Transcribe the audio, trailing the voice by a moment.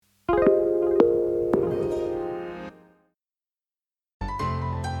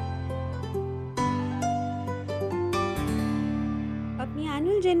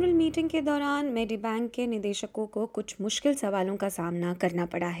Annual general meeting के दौरान Medibank के निदेशकों को कुछ मुश्किल सवालों का सामना करना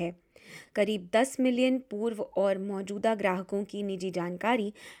पड़ा है। करीब 10 मिलियन पूर्व और मौजूदा ग्राहकों की निजी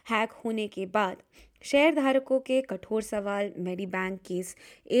जानकारी हैक होने के बाद शेयरधारकों के कठोर सवाल मेडीबैंक के इस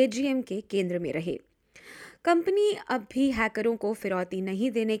एजीएम के केंद्र में रहे। कंपनी अब भी हैकरों को फिरौती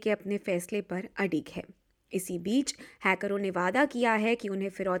नहीं देने के अपने फैसले पर अडिग है। इसी बीच हैकरों ने वादा किया है कि उन्हें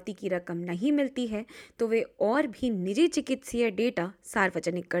फिरौती की रकम नहीं मिलती है तो वे और भी निजी चिकित्सीय डेटा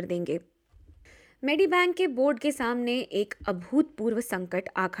सार्वजनिक कर देंगे। मेडीबैंक के बोर्ड के सामने एक अभूतपूर्व संकट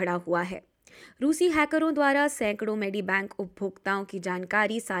आ खड़ा हुआ है। रूसी हैकरों द्वारा सैकड़ों मेडीबैंक उपभोक्ताओं की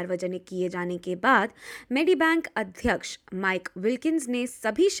जानकारी सार्वजनिक किए जाने के बाद मेडीबैंक अध्यक्ष माइक विल्किंस ने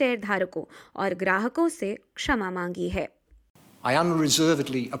सभी शेयरधारकों और ग्राहकों से क्षमा मांगी है। I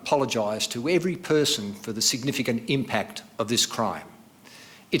unreservedly apologise to every person for the significant impact of this crime.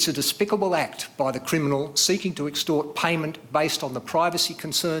 It's a despicable act by the criminal seeking to extort payment based on the privacy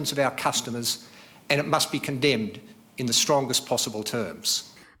concerns of our customers, and it must be condemned in the strongest possible terms.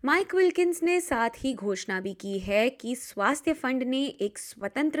 Mike Wilkins ने साथ ही घोषणा भी की है कि स्वास्थ्य fund ने एक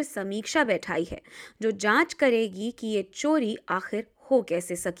स्वतंत्र समीक्षा बैठाई है जो जांच करेगी कि ये चोरी आखिर हो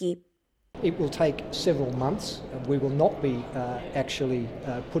कैसे सकी। It will take several months. We will not be actually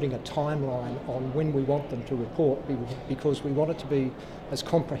putting a timeline on when we want them to report because we want it to be as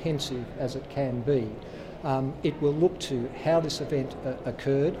comprehensive as it can be. It will look to how this event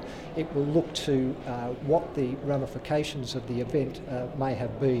occurred. It will look to what the ramifications of the event may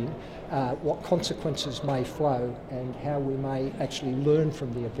have been, what consequences may flow, and how we may actually learn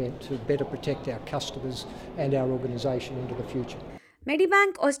from the event to better protect our customers and our organisation into the future.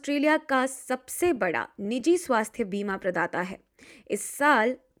 Medibank Australia का सबसे बड़ा निजी स्वास्थ्य बीमा प्रदाता है। इस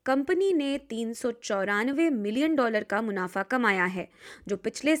साल कंपनी ने $394 मिलियन का मुनाफा कमाया है, जो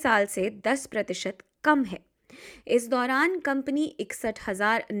पिछले साल से 10% कम है। इस दौरान कंपनी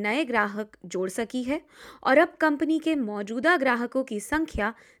 61,000 नए ग्राहक जोड़ सकी है और अब कंपनी के मौजूदा ग्राहकों की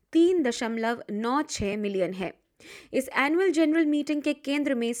संख्या 3.96 मिलियन है। इस एनुअल जनरल मीटिंग के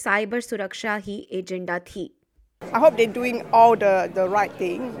केंद्र में साइबर सुरक्षा ही एजेंडा थी। I hope they're doing all the right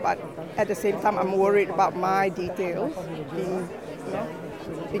thing, but at the same time, I'm worried about my details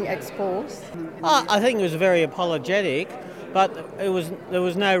being exposed. I think it was very apologetic, but there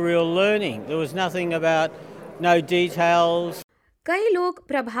was no real learning. There was nothing about no details. कई लोग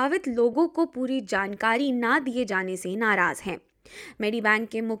प्रभावित लोगों को पूरी जानकारी ना दिए जाने से नाराज हैं। मेडीबैंक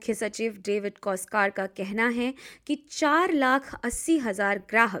के मुख्य सचिव डेविड कॉस्कार का कहना है कि 4,80,000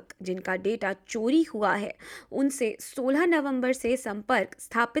 ग्राहक जिनका डेटा चोरी हुआ है, उनसे 16 नवंबर से संपर्क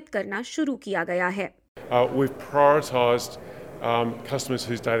स्थापित करना शुरू किया गया है। We've prioritised customers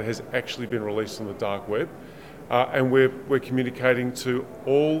whose data has actually been released on the dark web, and we're communicating to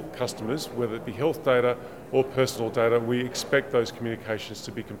all customers, whether it be health data or personal data. We expect those communications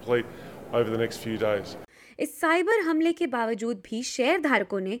to be complete over the next few days. इस cyber हमले के बावजूद भी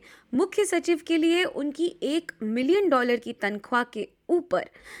शेयरधारकों ने मुख्य सचिव के लिए उनकी $1 मिलियन की तनख्वाह के ऊपर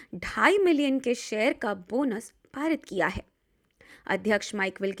 2.5 मिलियन के शेयर का बोनस पारित किया है। अध्यक्ष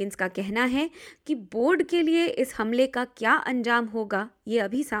माइक विल्किंस का कहना है कि बोर्ड के लिए इस हमले का क्या अंजाम होगा, ये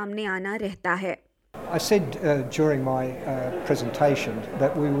अभी सामने आना रहता है। I said during my presentation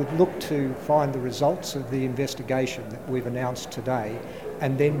that we would look to find the results of the investigation that we've announced today,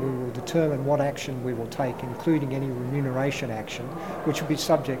 and then we will determine what action we will take, including any remuneration action, which will be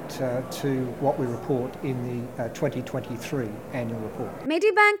subject to what we report in the 2023 annual report.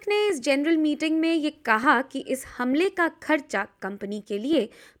 Medibank ने इस general meeting में ये कहा कि इस हमले का खर्चा कंपनी के लिए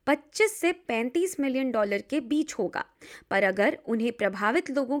 25 से 35 मिलियन डॉलर के बीच होगा, पर अगर उन्हें प्रभावित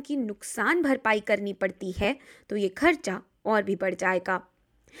लोगों की नुकसान भरपाई करनी पड़ती है तो ये खर्चा और भी बढ़ जाएगा।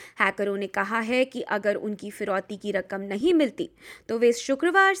 हैकरों ने कहा है कि अगर उनकी फिरौती की रकम नहीं मिलती तो वे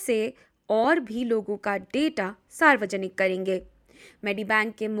शुक्रवार से और भी लोगों का डेटा सार्वजनिक करेंगे।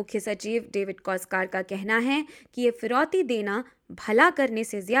 मेडीबैंक के मुख्य सचिव डेविड कॉस्कार का कहना है कि ये फिरौती देना भला करने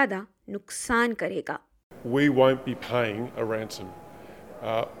से ज्यादा नुकसान करेगा। We won't be paying a ransom.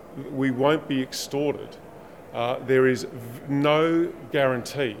 We won't be extorted. There is no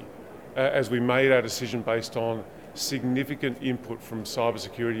guarantee, as we made our decision based on significant input from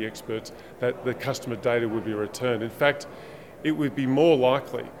cybersecurity experts, that the customer data would be returned. In fact, it would be more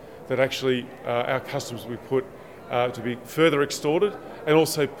likely that actually our customers would be put to be further extorted and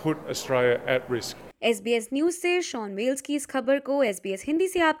also put Australia at risk. SBS news से Shawn Wales की इस खबर को SBS Hindi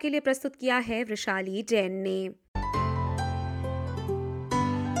से आपके लिए प्रस्तुत किया है वृशाली जैन ने।